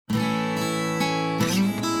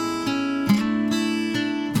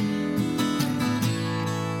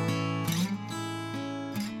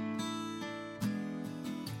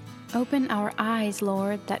Open our eyes,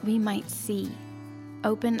 Lord, that we might see.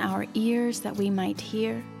 Open our ears that we might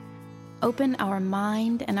hear. Open our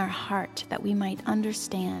mind and our heart that we might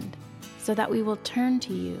understand, so that we will turn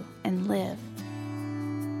to you and live.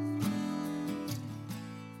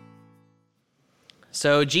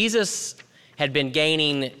 So Jesus had been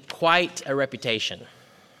gaining quite a reputation.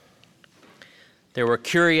 There were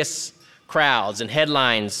curious crowds and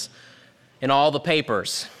headlines in all the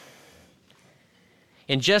papers.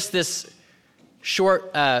 In just this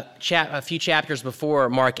short a few chapters before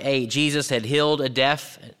Mark 8, Jesus had healed a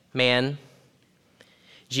deaf man.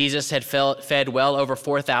 Jesus had fed well over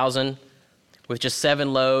 4,000 with just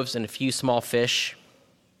 7 loaves and a few small fish.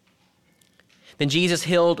 Then Jesus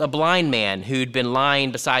healed a blind man who'd been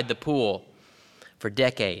lying beside the pool for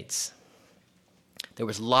decades. There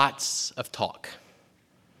was lots of talk,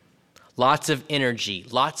 lots of energy,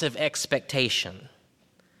 lots of expectation.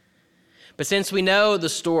 But since we know the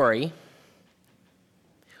story,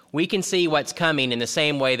 we can see what's coming in the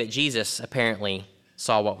same way that Jesus apparently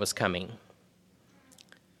saw what was coming.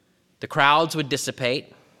 The crowds would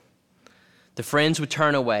dissipate. The friends would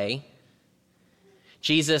turn away.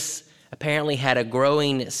 Jesus apparently had a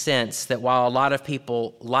growing sense that while a lot of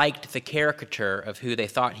people liked the caricature of who they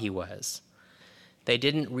thought he was, they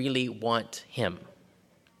didn't really want him.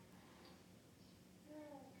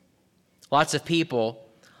 Lots of people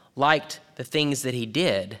liked the things that he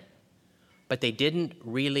did, but they didn't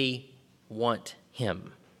really want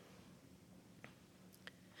him.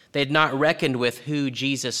 They had not reckoned with who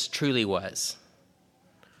Jesus truly was,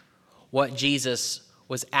 what Jesus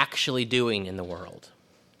was actually doing in the world.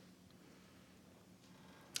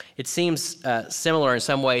 It seems similar in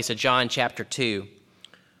some ways to John chapter 2,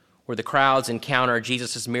 where the crowds encounter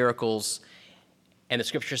Jesus' miracles, and the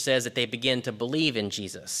scripture says that they begin to believe in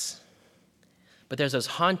Jesus. But there's those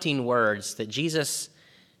haunting words that Jesus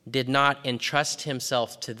did not entrust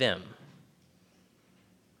himself to them,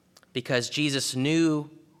 because Jesus knew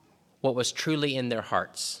what was truly in their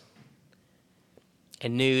hearts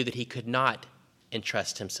and knew that he could not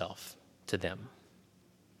entrust himself to them.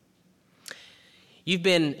 You've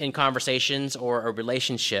been in conversations or a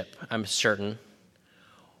relationship, I'm certain,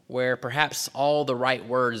 where perhaps all the right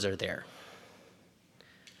words are there,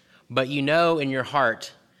 but you know in your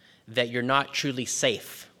heart that you're not truly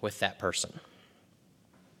safe with that person.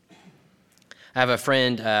 I have a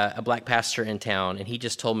friend, a black pastor in town, and he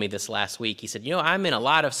just told me this last week. He said, I'm in a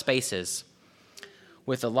lot of spaces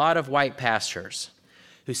with a lot of white pastors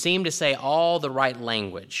who seem to say all the right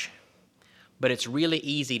language, but it's really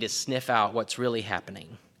easy to sniff out what's really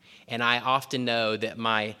happening. And I often know that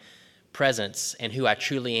my presence and who I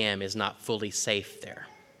truly am is not fully safe there.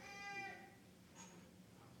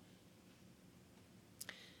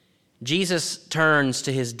 Jesus turns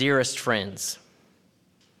to his dearest friends,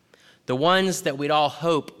 the ones that we'd all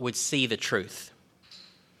hope would see the truth,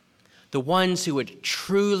 the ones who would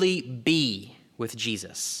truly be with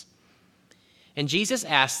Jesus. And Jesus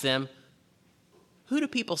asks them, who do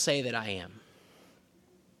people say that I am?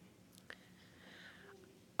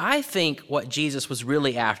 I think what Jesus was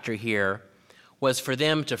really after here was for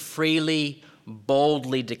them to freely,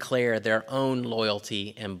 boldly declare their own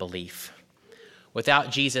loyalty and belief without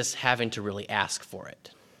Jesus having to really ask for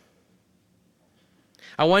it.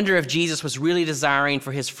 I wonder if Jesus was really desiring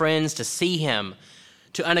for his friends to see him,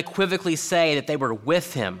 to unequivocally say that they were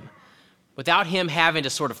with him, without him having to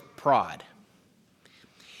sort of prod.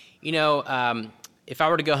 If I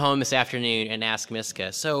were to go home this afternoon and ask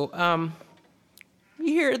Miska, you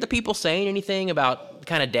hear the people saying anything about the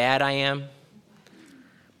kind of dad I am?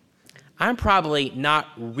 I'm probably not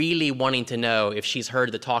really wanting to know if she's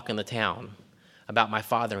heard the talk in the town about my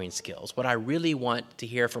fathering skills. What I really want to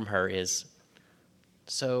hear from her is,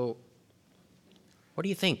 so what do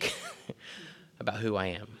you think about who I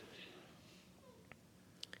am?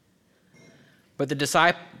 But the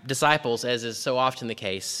disciples, as is so often the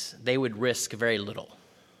case, they would risk very little.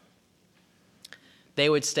 They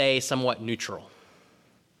would stay somewhat neutral.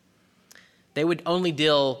 They would only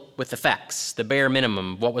deal with the facts, the bare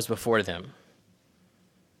minimum, what was before them.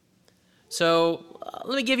 So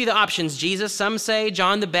let me give you the options, Jesus. Some say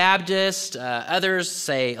John the Baptist, others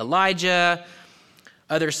say Elijah,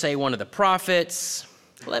 others say one of the prophets.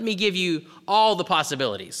 Let me give you all the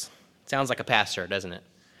possibilities. Sounds like a pastor, doesn't it?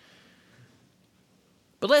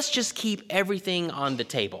 But let's just keep everything on the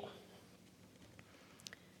table.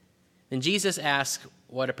 Then Jesus asked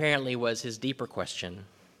what apparently was his deeper question.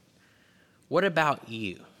 What about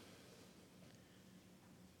you?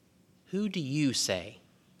 Who do you say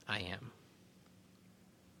I am?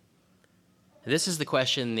 This is the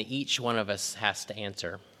question that each one of us has to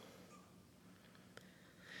answer.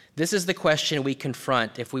 This is the question we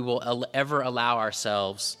confront if we will ever allow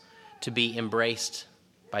ourselves to be embraced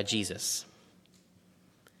by Jesus.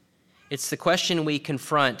 It's the question we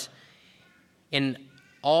confront in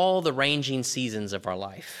all the ranging seasons of our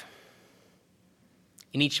life,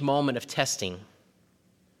 in each moment of testing,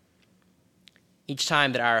 each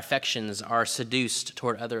time that our affections are seduced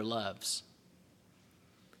toward other loves,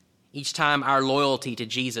 each time our loyalty to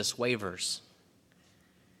Jesus wavers,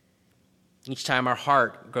 each time our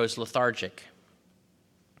heart grows lethargic,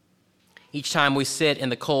 each time we sit in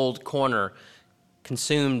the cold corner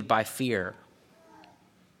consumed by fear,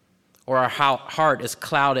 or our heart is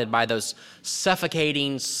clouded by those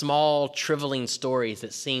suffocating, small, trivialing stories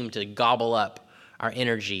that seem to gobble up our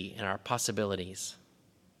energy and our possibilities.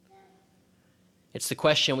 It's the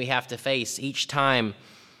question we have to face each time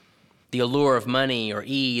the allure of money or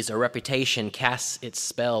ease or reputation casts its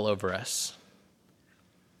spell over us.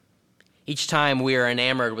 Each time we are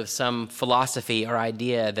enamored with some philosophy or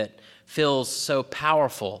idea that feels so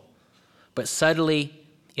powerful, but subtly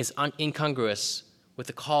is incongruous with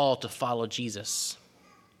the call to follow Jesus.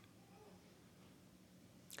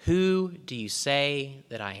 Who do you say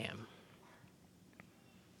that I am?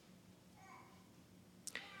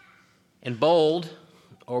 And bold,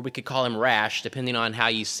 or we could call him rash, depending on how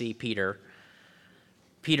you see Peter,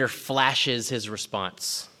 Peter flashes his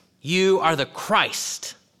response. You are the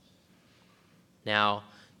Christ. Now,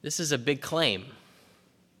 this is a big claim.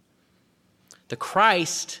 The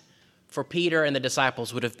Christ for Peter and the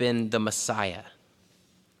disciples would have been the Messiah,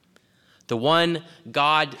 the one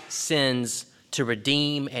God sends to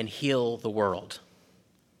redeem and heal the world.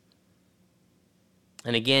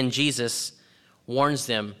 And again, Jesus warns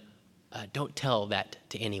them, don't tell that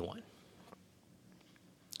to anyone.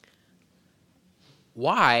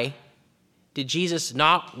 Why did Jesus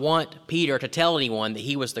not want Peter to tell anyone that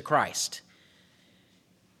he was the Christ?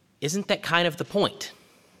 Isn't that kind of the point?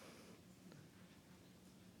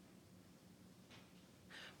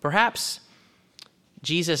 Perhaps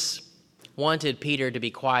Jesus wanted Peter to be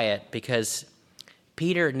quiet because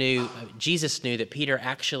Jesus knew that Peter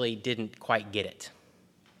actually didn't quite get it.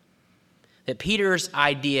 That Peter's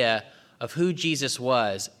idea of who Jesus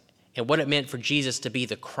was and what it meant for Jesus to be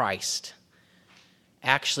the Christ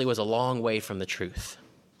actually was a long way from the truth.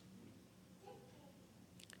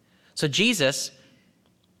 So Jesus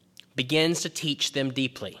begins to teach them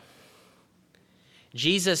deeply.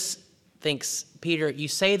 Jesus thinks, Peter, you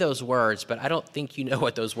say those words, but I don't think you know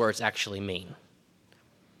what those words actually mean.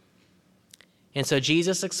 And so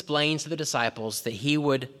Jesus explains to the disciples that he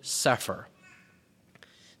would suffer,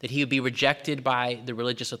 that he would be rejected by the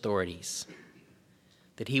religious authorities,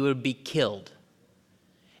 that he would be killed,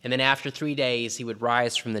 and then after 3 days he would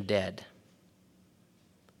rise from the dead.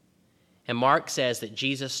 And Mark says that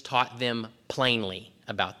Jesus taught them plainly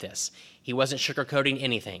about this. He wasn't sugarcoating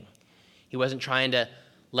anything. He wasn't trying to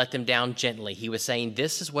let them down gently. He was saying,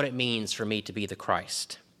 this is what it means for me to be the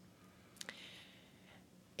Christ.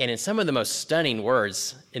 And in some of the most stunning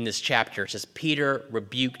words in this chapter, it says, Peter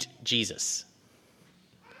rebuked Jesus.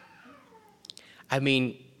 I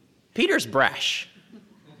mean, Peter's brash.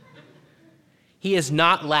 He is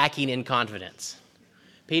not lacking in confidence.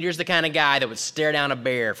 Peter's the kind of guy that would stare down a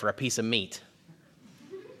bear for a piece of meat.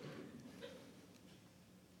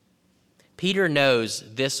 Peter knows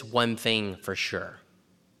this one thing for sure.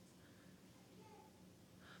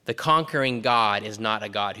 The conquering God is not a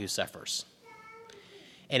God who suffers.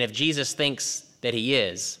 And if Jesus thinks that he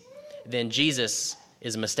is, then Jesus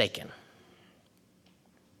is mistaken.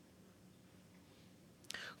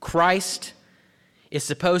 Christ is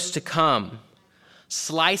supposed to come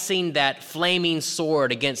slicing that flaming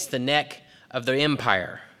sword against the neck of the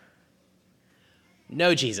empire.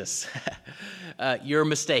 No, Jesus, you're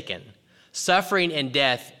mistaken. Suffering and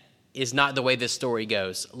death is not the way this story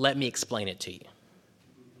goes. Let me explain it to you.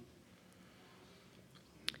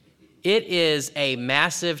 It is a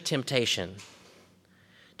massive temptation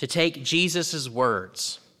to take Jesus'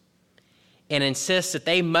 words and insist that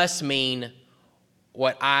they must mean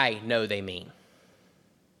what I know they mean.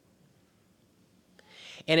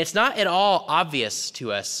 And it's not at all obvious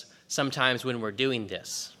to us sometimes when we're doing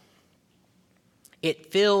this.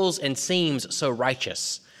 It feels and seems so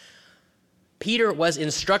righteous. Peter was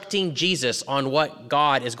instructing Jesus on what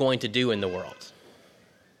God is going to do in the world.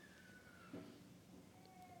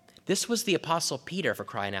 This was the Apostle Peter, for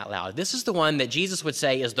crying out loud. This is the one that Jesus would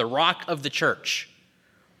say is the rock of the church.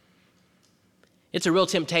 It's a real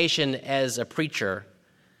temptation as a preacher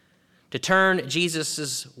to turn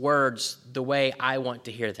Jesus' words the way I want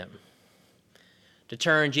to hear them, to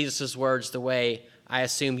turn Jesus' words the way I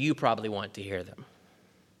assume you probably want to hear them.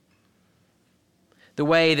 the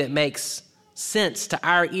way that makes sense to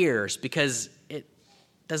our ears because it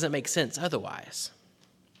doesn't make sense otherwise.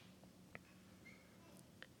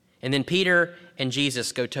 And then Peter and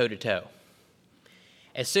Jesus go toe to toe.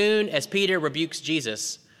 As soon as Peter rebukes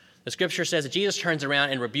Jesus, the scripture says that Jesus turns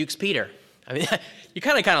around and rebukes Peter. I mean, you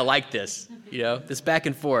kind of like this, this back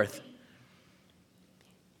and forth.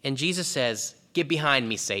 And Jesus says, "Get behind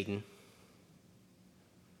me, Satan."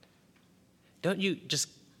 Don't you just,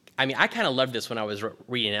 I kind of loved this when I was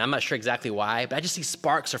reading it. I'm not sure exactly why, but I just see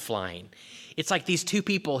sparks are flying. It's like these two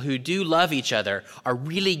people who do love each other are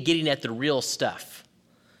really getting at the real stuff.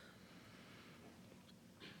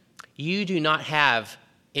 You do not have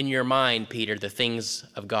in your mind, Peter, the things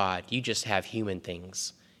of God. You just have human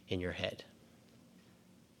things in your head.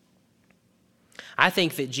 I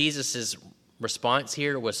think that Jesus' response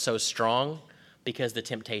here was so strong because the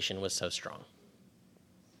temptation was so strong.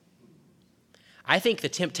 I think the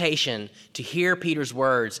temptation to hear Peter's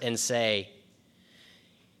words and say,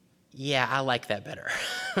 "Yeah, I like that better."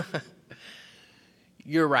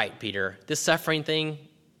 You're right, Peter. This suffering thing,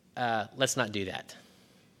 let's not do that.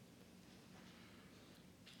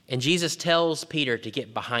 And Jesus tells Peter to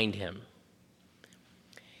get behind him.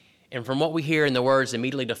 And from what we hear in the words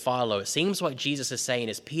immediately to follow, it seems what Jesus is saying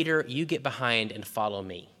is, Peter, you get behind and follow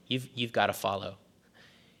me. You've got to follow.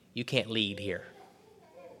 You can't lead here.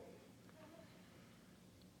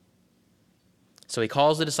 So he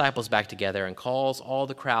calls the disciples back together and calls all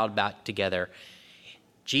the crowd back together.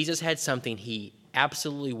 Jesus had something he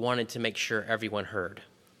absolutely wanted to make sure everyone heard,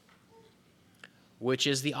 which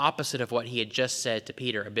is the opposite of what he had just said to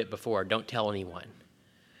Peter a bit before, "Don't tell anyone."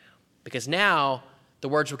 Because now the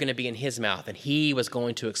words were going to be in his mouth, and he was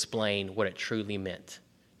going to explain what it truly meant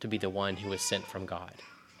to be the one who was sent from God.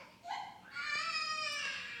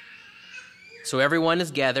 So everyone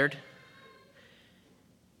is gathered,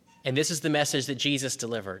 and this is the message that Jesus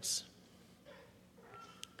delivers.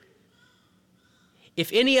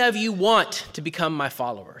 If any of you want to become my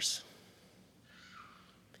followers,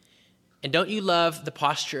 and don't you love the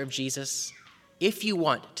posture of Jesus? If you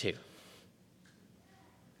want to,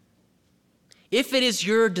 if it is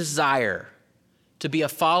your desire to be a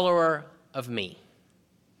follower of me,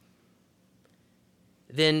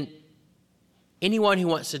 then anyone who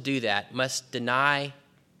wants to do that must deny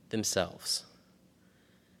themselves.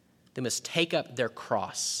 They must take up their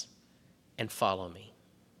cross and follow me.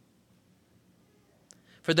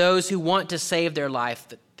 For those who want to save their life,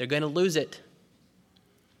 they're going to lose it.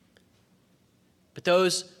 But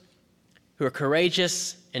those who are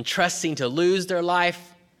courageous and trusting to lose their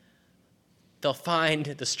life, they'll find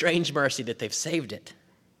the strange mercy that they've saved it.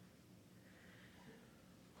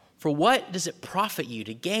 For what does it profit you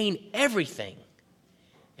to gain everything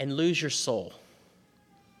and lose your soul?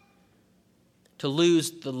 To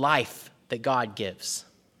lose the life that God gives?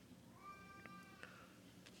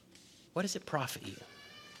 What does it profit you?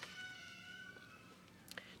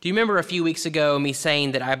 Do you remember a few weeks ago me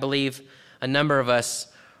saying that I believe a number of us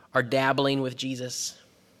are dabbling with Jesus,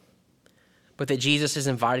 but that Jesus is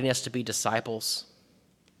inviting us to be disciples?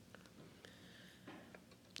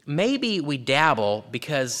 Maybe we dabble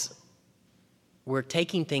because we're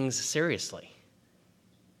taking things seriously.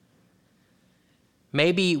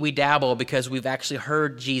 Maybe we dabble because we've actually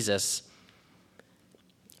heard Jesus,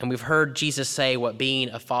 and we've heard Jesus say what being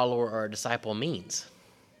a follower or a disciple means.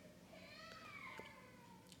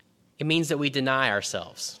 It means that we deny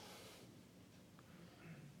ourselves.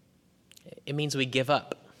 It means we give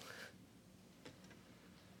up.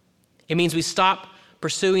 It means we stop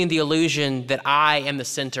pursuing the illusion that I am the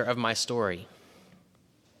center of my story.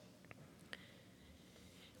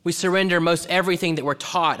 We surrender most everything that we're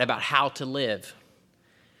taught about how to live.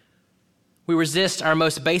 We resist our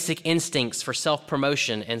most basic instincts for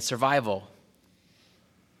self-promotion and survival.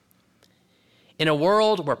 In a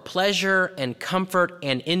world where pleasure and comfort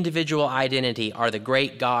and individual identity are the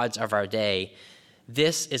great gods of our day,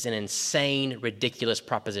 this is an insane, ridiculous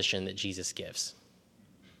proposition that Jesus gives.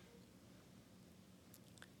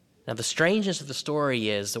 Now, the strangeness of the story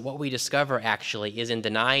is that what we discover actually is in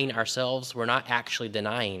denying ourselves, we're not actually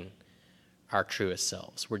denying our truest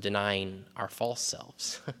selves. We're denying our false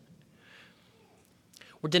selves.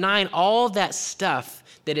 We're denying all that stuff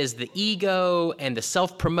that is the ego and the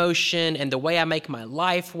self-promotion and the way I make my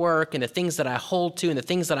life work and the things that I hold to and the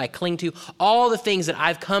things that I cling to, all the things that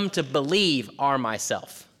I've come to believe are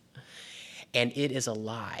myself. And it is a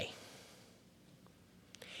lie.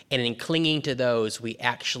 And in clinging to those, we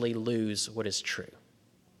actually lose what is true.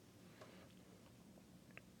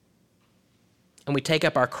 And we take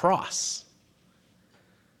up our cross.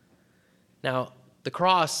 Now, the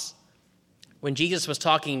cross when Jesus was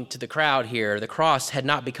talking to the crowd here, the cross had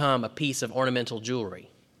not become a piece of ornamental jewelry.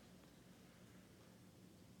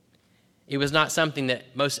 It was not something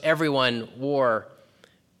that most everyone wore,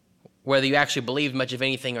 whether you actually believed much of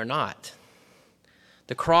anything or not.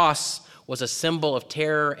 The cross was a symbol of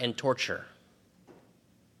terror and torture.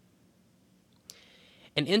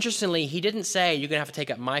 And interestingly, he didn't say, you're going to have to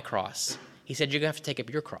take up my cross. He said, you're going to have to take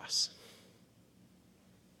up your cross.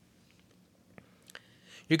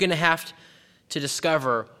 You're going to have to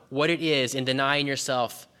discover what it is in denying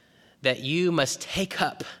yourself that you must take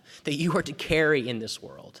up, that you are to carry in this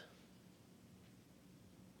world.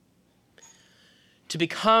 To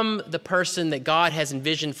become the person that God has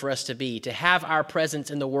envisioned for us to be, to have our presence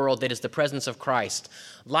in the world that is the presence of Christ.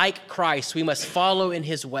 Like Christ, we must follow in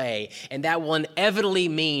his way, and that will inevitably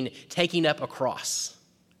mean taking up a cross.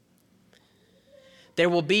 There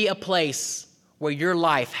will be a place where your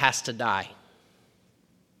life has to die.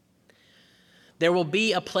 There will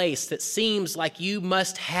be a place that seems like you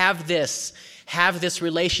must have this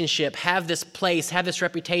relationship, have this place, have this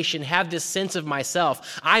reputation, have this sense of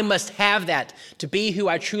myself. I must have that to be who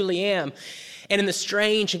I truly am. And in the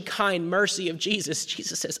strange and kind mercy of Jesus,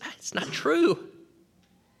 Jesus says, it's not true.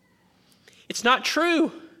 It's not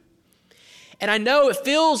true. And I know it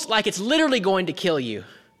feels like it's literally going to kill you.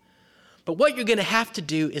 But what you're going to have to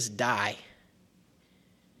do is die.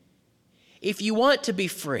 If you want to be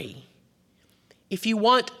free, if you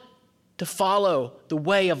want to follow the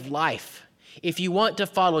way of life, if you want to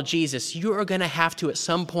follow Jesus, you are going to have to at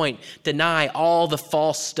some point deny all the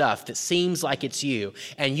false stuff that seems like it's you,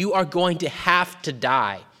 and you are going to have to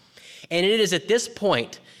die. And it is at this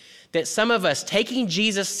point that some of us, taking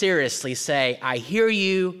Jesus seriously, say, I hear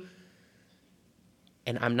you,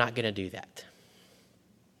 and I'm not going to do that.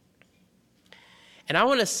 And I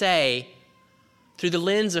want to say, through the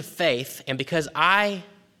lens of faith, and because I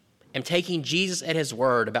am taking Jesus at his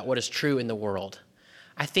word about what is true in the world,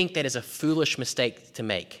 I think that is a foolish mistake to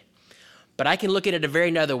make. But I can look at it a very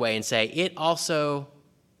another way and say it also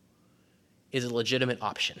is a legitimate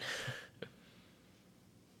option.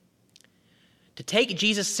 To take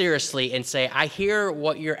Jesus seriously and say, I hear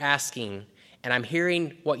what you're asking, and I'm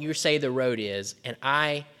hearing what you say the road is, and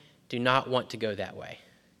I do not want to go that way.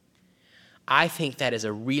 I think that is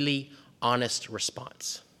a really honest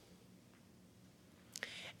response.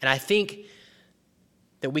 And I think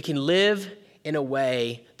that we can live in a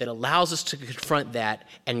way that allows us to confront that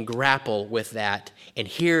and grapple with that and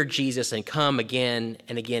hear Jesus and come again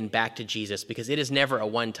and again back to Jesus, because it is never a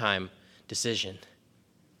one-time decision.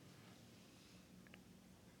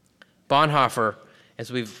 Bonhoeffer,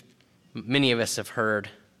 as many of us have heard,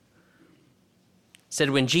 said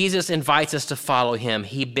when Jesus invites us to follow him,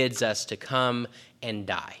 he bids us to come and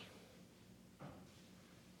die.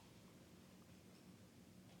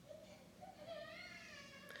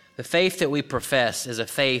 The faith that we profess is a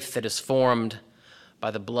faith that is formed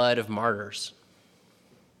by the blood of martyrs.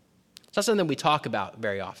 It's not something we talk about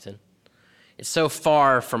very often. It's so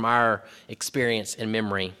far from our experience and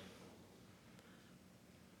memory.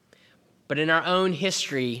 But in our own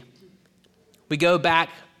history, we go back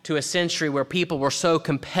to a century where people were so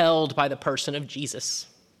compelled by the person of Jesus.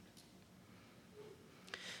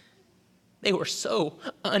 They were so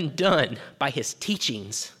undone by his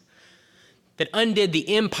teachings that undid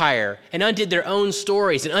the empire and undid their own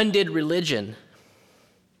stories and undid religion.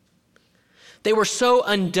 They were so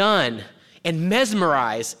undone and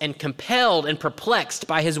mesmerized and compelled and perplexed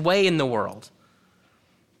by his way in the world.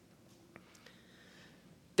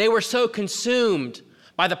 They were so consumed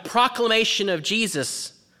by the proclamation of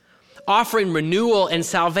Jesus, offering renewal and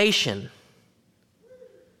salvation,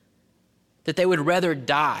 that they would rather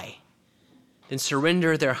die than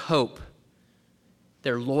surrender their hope,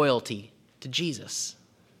 their loyalty to Jesus.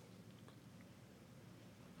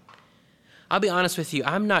 I'll be honest with you,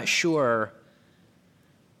 I'm not sure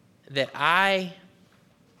that I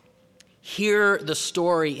hear the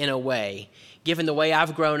story in a way, given the way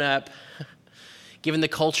I've grown up, given the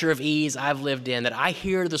culture of ease I've lived in, that I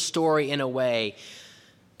hear the story in a way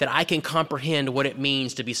that I can comprehend what it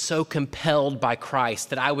means to be so compelled by Christ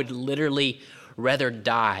that I would literally rather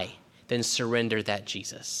die than surrender that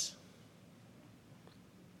Jesus.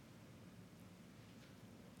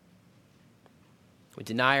 We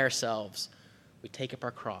deny ourselves, we take up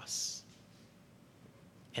our cross,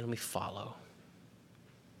 and we follow.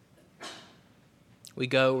 We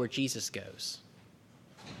go where Jesus goes.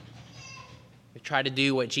 We try to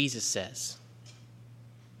do what Jesus says.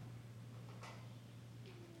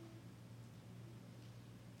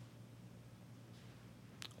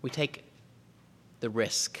 We take the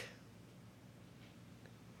risk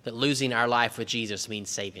that losing our life with Jesus means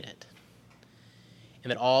saving it.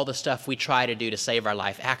 and that all the stuff we try to do to save our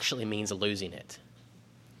life actually means losing it.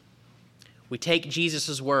 We take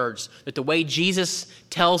Jesus' words, that the way Jesus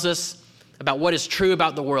tells us about what is true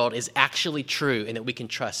about the world is actually true, and that we can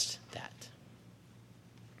trust that.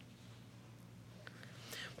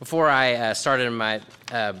 Before I started my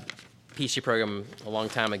PhD program a long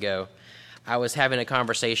time ago, I was having a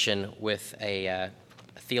conversation with a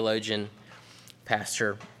theologian,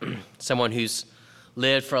 pastor, someone who's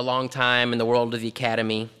lived for a long time in the world of the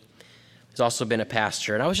academy. He's also been a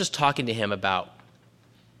pastor. And I was just talking to him about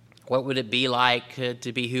what would it be like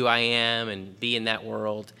to be who I am and be in that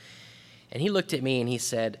world. And he looked at me and he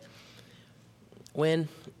said,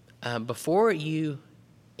 before you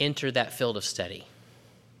enter that field of study,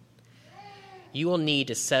 you will need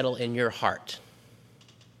to settle in your heart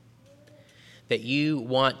that you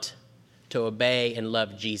want to obey and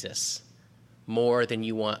love Jesus more than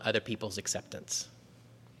you want other people's acceptance.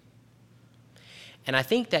 And I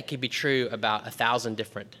think that could be true about 1,000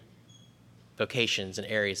 different vocations and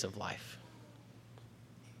areas of life.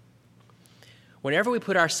 Whenever we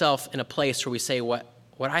put ourselves in a place where we say, what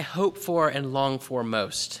I hope for and long for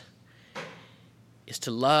most is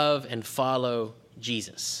to love and follow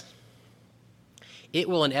Jesus, it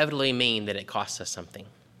will inevitably mean that it costs us something.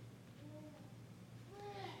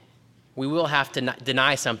 We will have to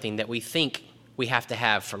deny something that we think we have to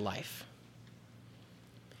have for life.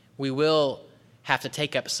 We will have to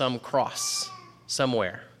take up some cross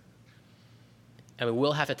somewhere. And we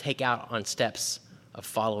will have to take out on steps of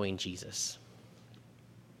following Jesus.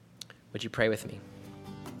 Would you pray with me?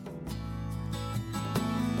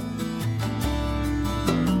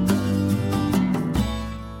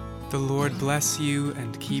 The Lord bless you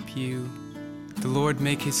and keep you. The Lord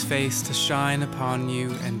make his face to shine upon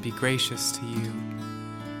you and be gracious to you.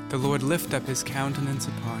 The Lord lift up his countenance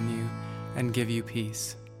upon you and give you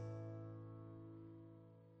peace.